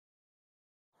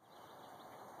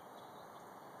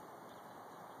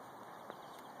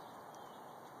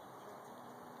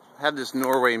had this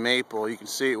Norway maple. You can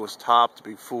see it was topped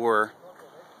before.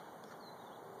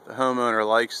 The homeowner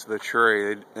likes the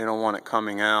tree. They don't want it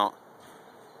coming out.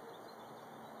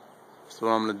 So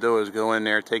what I'm going to do is go in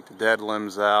there, take the dead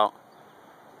limbs out,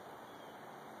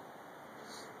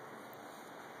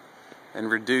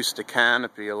 and reduce the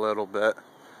canopy a little bit.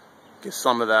 Get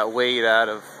some of that weight out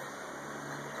of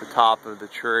the top of the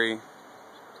tree.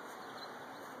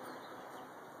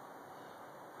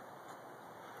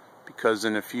 Because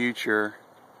in the future,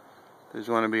 there's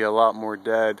going to be a lot more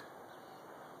dead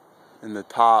in the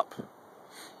top.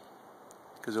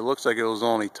 Because it looks like it was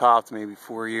only topped maybe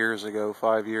 4 years ago,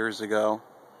 5 years ago.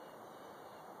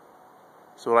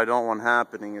 So what I don't want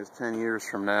happening is 10 years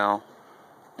from now,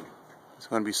 there's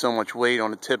going to be so much weight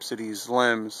on the tips of these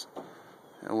limbs,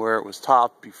 and where it was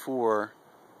topped before,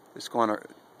 it's going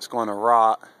to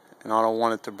rot, and I don't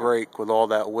want it to break with all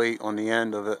that weight on the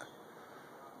end of it.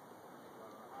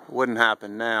 It wouldn't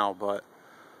happen now, but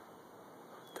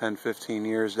 10-15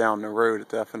 years down the road, it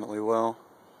definitely will.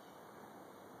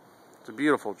 It's a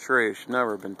beautiful tree. It should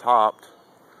never have been topped.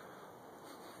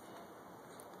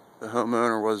 The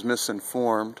homeowner was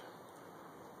misinformed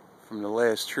from the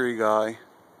last tree guy. And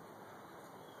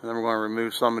then we're going to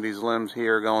remove some of these limbs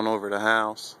here going over the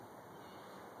house.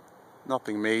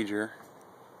 Nothing major.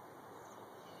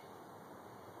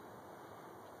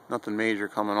 Nothing major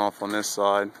coming off on this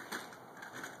side.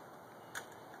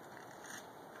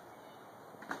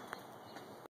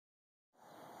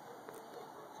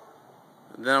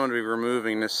 Then I'm going to be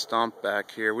removing this stump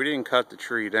back here. We didn't cut the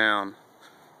tree down.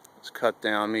 It was cut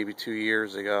down maybe 2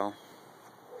 years ago.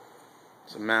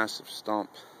 It's a massive stump.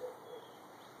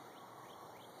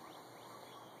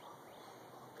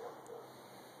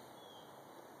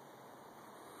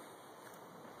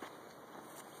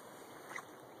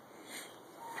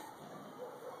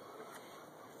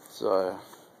 It's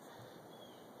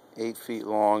 8 feet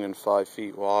long and 5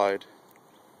 feet wide.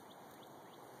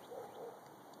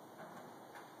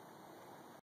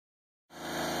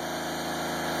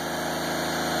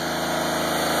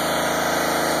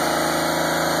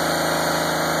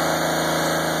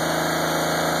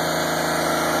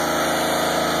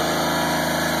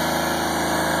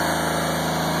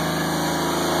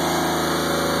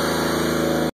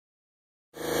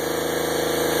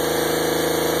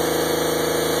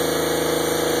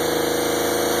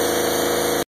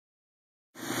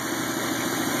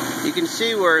 You can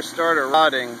see where it started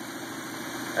rotting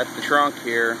at the trunk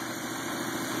here.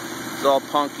 It's all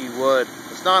punky wood.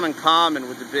 It's not uncommon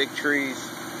with the big trees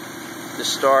to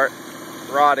start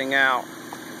rotting out.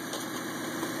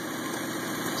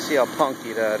 See how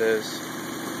punky that is.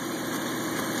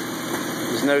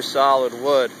 There's no solid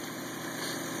wood.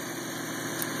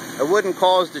 I wouldn't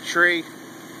cause the tree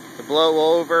to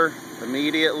blow over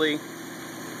immediately,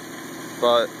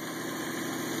 but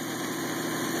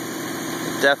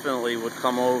definitely would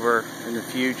come over in the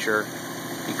future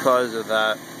because of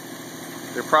that.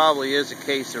 There probably is a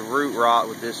case of root rot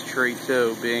with this tree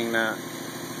too, being that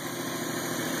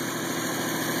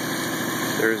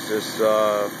there's this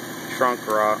trunk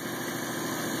rot.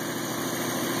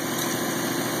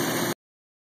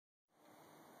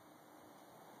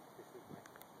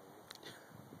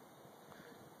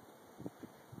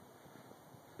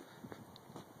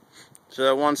 So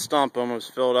that one stump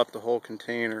almost filled up the whole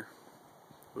container.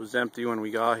 It was empty when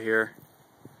we got here.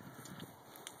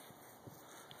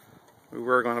 We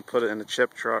were going to put it in the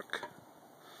chip truck,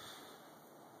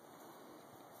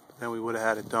 but then we would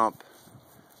have had a dump.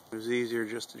 It was easier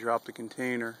just to drop the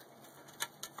container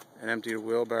and empty the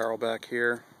wheelbarrow back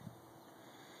here.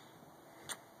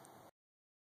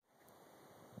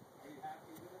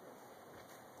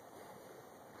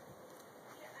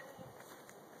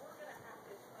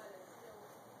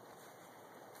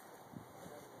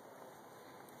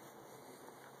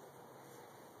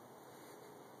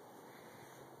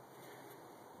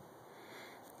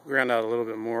 Ground out a little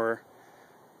bit more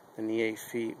than the 8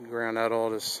 feet. We ground out all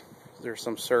this. There's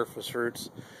some surface roots.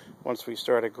 Once we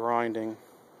started grinding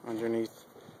underneath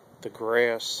the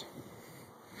grass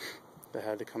that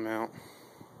had to come out.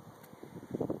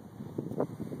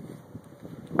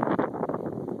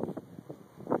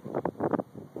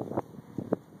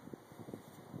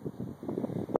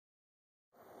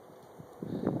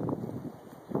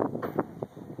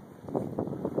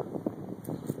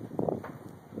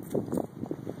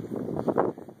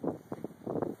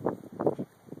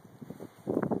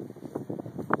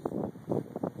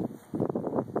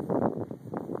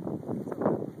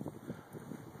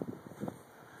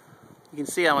 You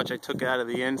can see how much I took out of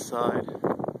the inside.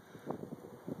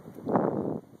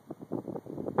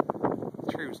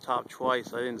 The tree was topped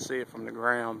twice. I didn't see it from the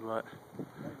ground, but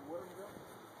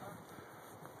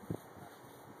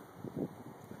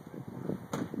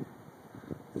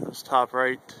top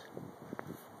right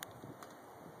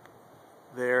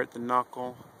there at the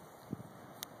knuckle,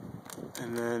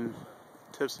 and then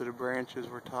tips of the branches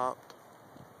were topped.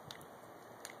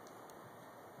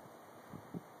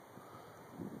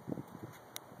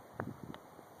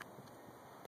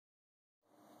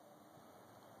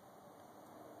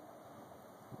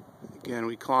 Again,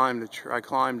 I climbed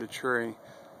a tree,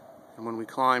 and when we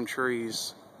climb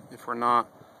trees, if we're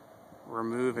not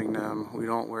removing them, we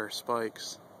don't wear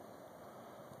spikes.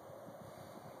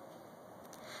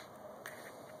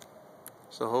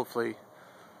 So hopefully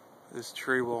this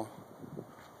tree will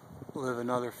live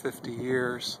another 50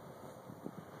 years.